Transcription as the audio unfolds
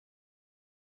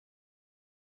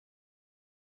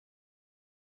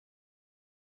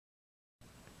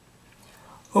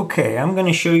Okay, I'm going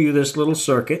to show you this little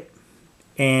circuit,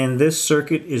 and this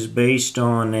circuit is based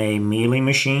on a Mealy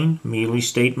machine, Mealy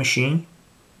state machine,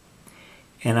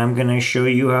 and I'm going to show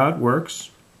you how it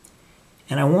works.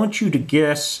 And I want you to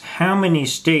guess how many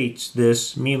states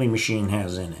this Mealy machine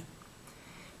has in it.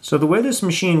 So the way this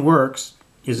machine works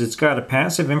is it's got a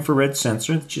passive infrared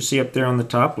sensor that you see up there on the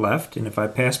top left, and if I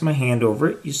pass my hand over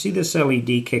it, you see this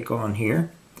LED kick on here.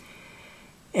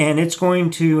 And it's going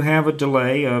to have a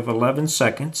delay of 11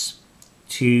 seconds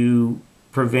to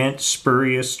prevent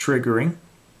spurious triggering.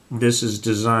 This is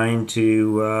designed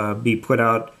to be put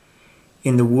out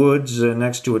in the woods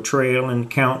next to a trail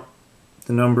and count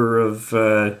the number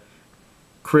of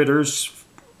critters,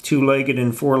 two-legged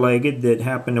and four-legged, that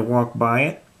happen to walk by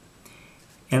it.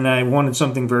 And I wanted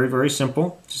something very, very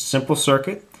simple, just a simple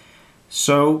circuit.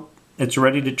 So it's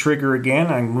ready to trigger again.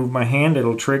 I move my hand,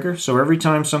 it'll trigger. So every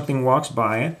time something walks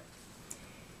by it,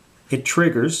 it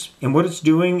triggers. And what it's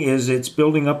doing is it's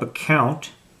building up a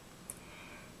count.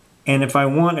 And if I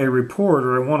want a report,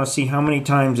 or I want to see how many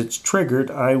times it's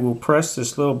triggered, I will press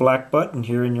this little black button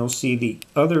here, and you'll see the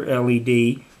other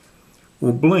LED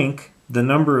will blink the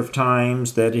number of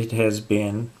times that it has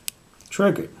been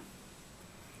triggered.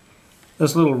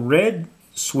 This little red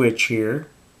switch here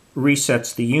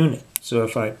resets the unit. So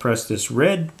if I press this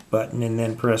red button and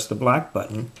then press the black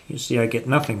button, you see I get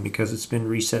nothing because it's been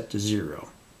reset to 0.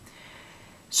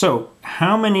 So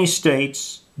how many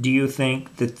states do you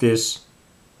think that this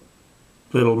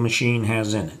little machine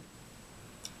has in it?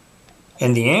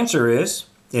 And the answer is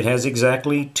it has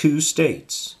exactly 2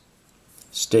 states.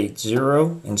 State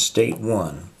 0 and state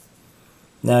 1.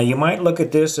 Now you might look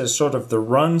at this as sort of the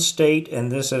run state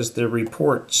and this as the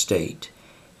report state.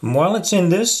 And while it's in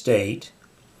this state,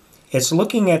 it's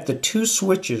looking at the 2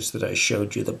 switches that I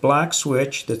showed you. The black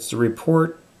switch, that's the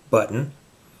report button,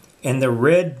 and the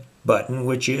red button,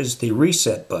 which is the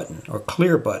reset button or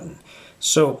clear button.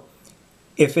 So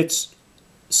if it's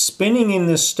spinning in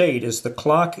this state as the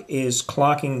clock is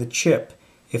clocking the chip,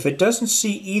 if it doesn't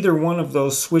see either one of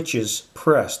those switches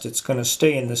pressed, it's going to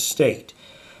stay in this state.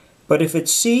 But if it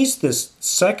sees this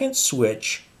second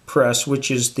switch press, which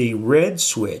is the red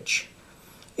switch,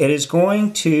 it is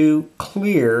going to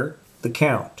clear the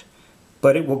count,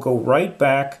 but it will go right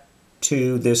back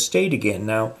to this state again.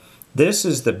 Now, this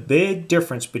is the big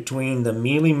difference between the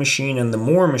Mealy machine and the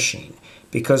Moore machine,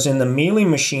 because in the Mealy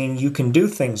machine you can do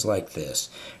things like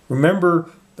this. Remember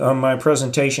my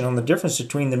presentation on the difference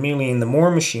between the Mealy and the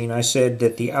Moore machine, I said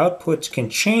that the outputs can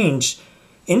change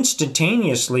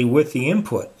instantaneously with the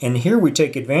input, and here we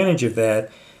take advantage of that.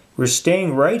 We're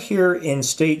staying right here in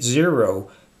state 0,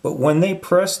 but when they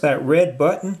press that red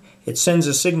button, it sends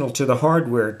a signal to the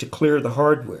hardware to clear the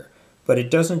hardware, but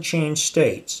it doesn't change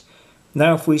states.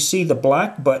 Now if we see the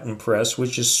black button press,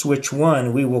 which is switch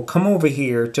 1, we will come over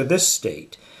here to this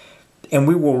state and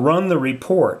we will run the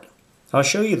report. I'll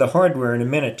show you the hardware in a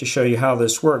minute to show you how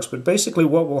this works, but basically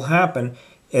what will happen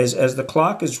is as the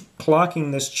clock is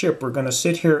clocking this chip, we're going to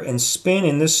sit here and spin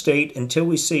in this state until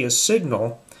we see a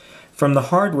signal from the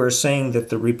hardware saying that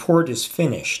the report is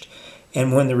finished.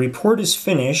 And when the report is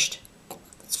finished,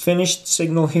 it's finished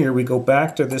signal here, we go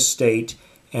back to this state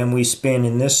and we spin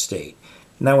in this state.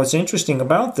 Now what's interesting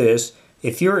about this,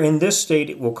 if you're in this state,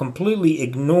 it will completely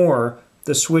ignore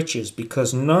the switches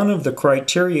because none of the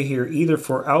criteria here, either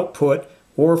for output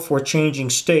or for changing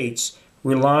states,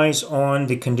 relies on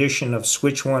the condition of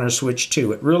switch 1 or switch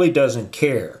 2. It really doesn't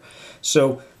care.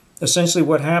 So essentially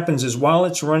what happens is while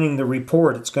it's running the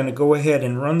report, it's going to go ahead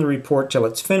and run the report till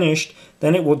it's finished.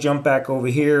 Then it will jump back over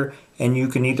here and you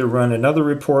can either run another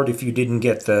report if you didn't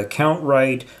get the count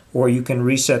right, or you can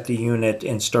reset the unit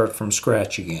and start from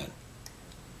scratch again.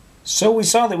 So we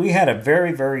saw that we had a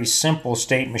very, very simple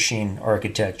state machine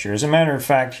architecture. As a matter of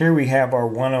fact, here we have our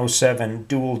 107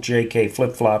 dual JK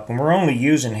flip-flop, and we're only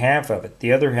using half of it.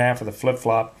 The other half of the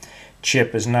flip-flop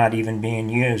chip is not even being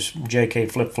used,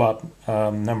 JK flip-flop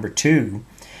number 2.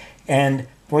 And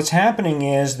what's happening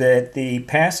is that the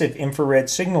passive infrared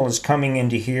signal is coming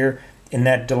into here, and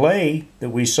that delay that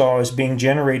we saw is being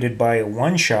generated by a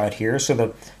one-shot here, so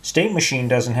the state machine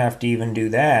doesn't have to even do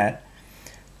that.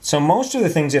 So most of the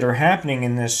things that are happening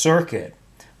in this circuit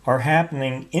are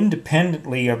happening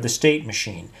independently of the state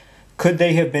machine. Could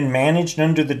they have been managed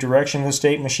under the direction of the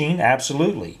state machine?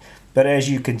 Absolutely. But as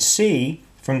you can see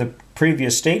from the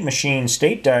previous state machine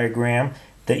state diagram,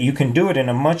 that you can do it in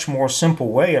a much more simple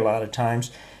way a lot of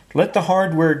times. Let the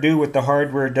hardware do what the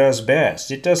hardware does best.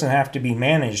 It doesn't have to be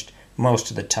managed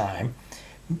most of the time.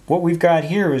 What we've got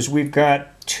here is we've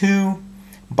got 2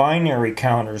 binary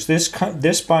counters.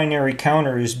 This binary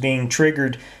counter is being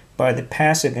triggered by the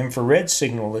passive infrared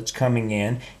signal that's coming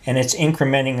in, and it's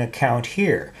incrementing a count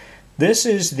here. This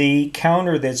is the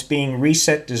counter that's being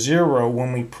reset to 0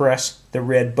 when we press the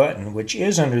red button, which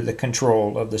is under the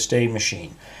control of the state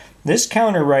machine. This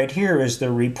counter right here is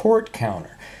the report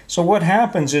counter. So what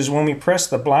happens is when we press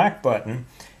the black button,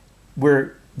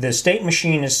 where the state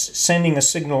machine is sending a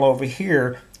signal over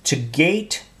here to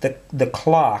gate the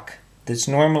clock that's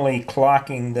normally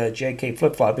clocking the JK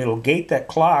flip-flop. It'll gate that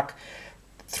clock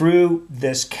through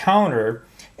this counter,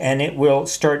 and it will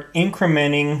start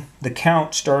incrementing the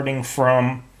count starting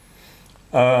from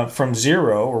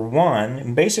 0 or 1.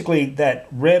 And basically that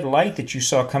red light that you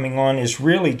saw coming on is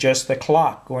really just the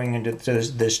clock going into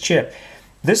this chip.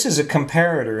 This is a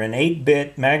comparator, an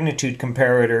 8-bit magnitude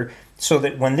comparator, so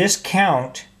that when this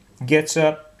count gets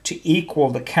up to equal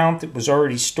the count that was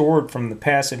already stored from the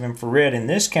passive infrared in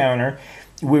this counter,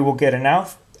 we will get an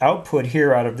output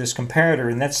here out of this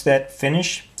comparator, and that's that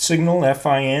finish signal,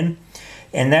 FIN,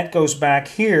 and that goes back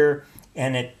here,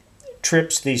 and it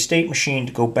trips the state machine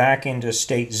to go back into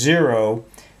state 0,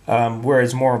 where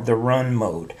it's more of the run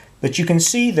mode. But you can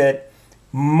see that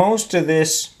most of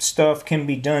this stuff can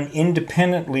be done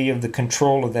independently of the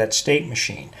control of that state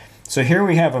machine. So here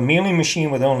we have a Mealy machine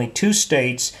with only 2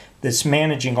 states that's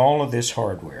managing all of this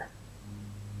hardware.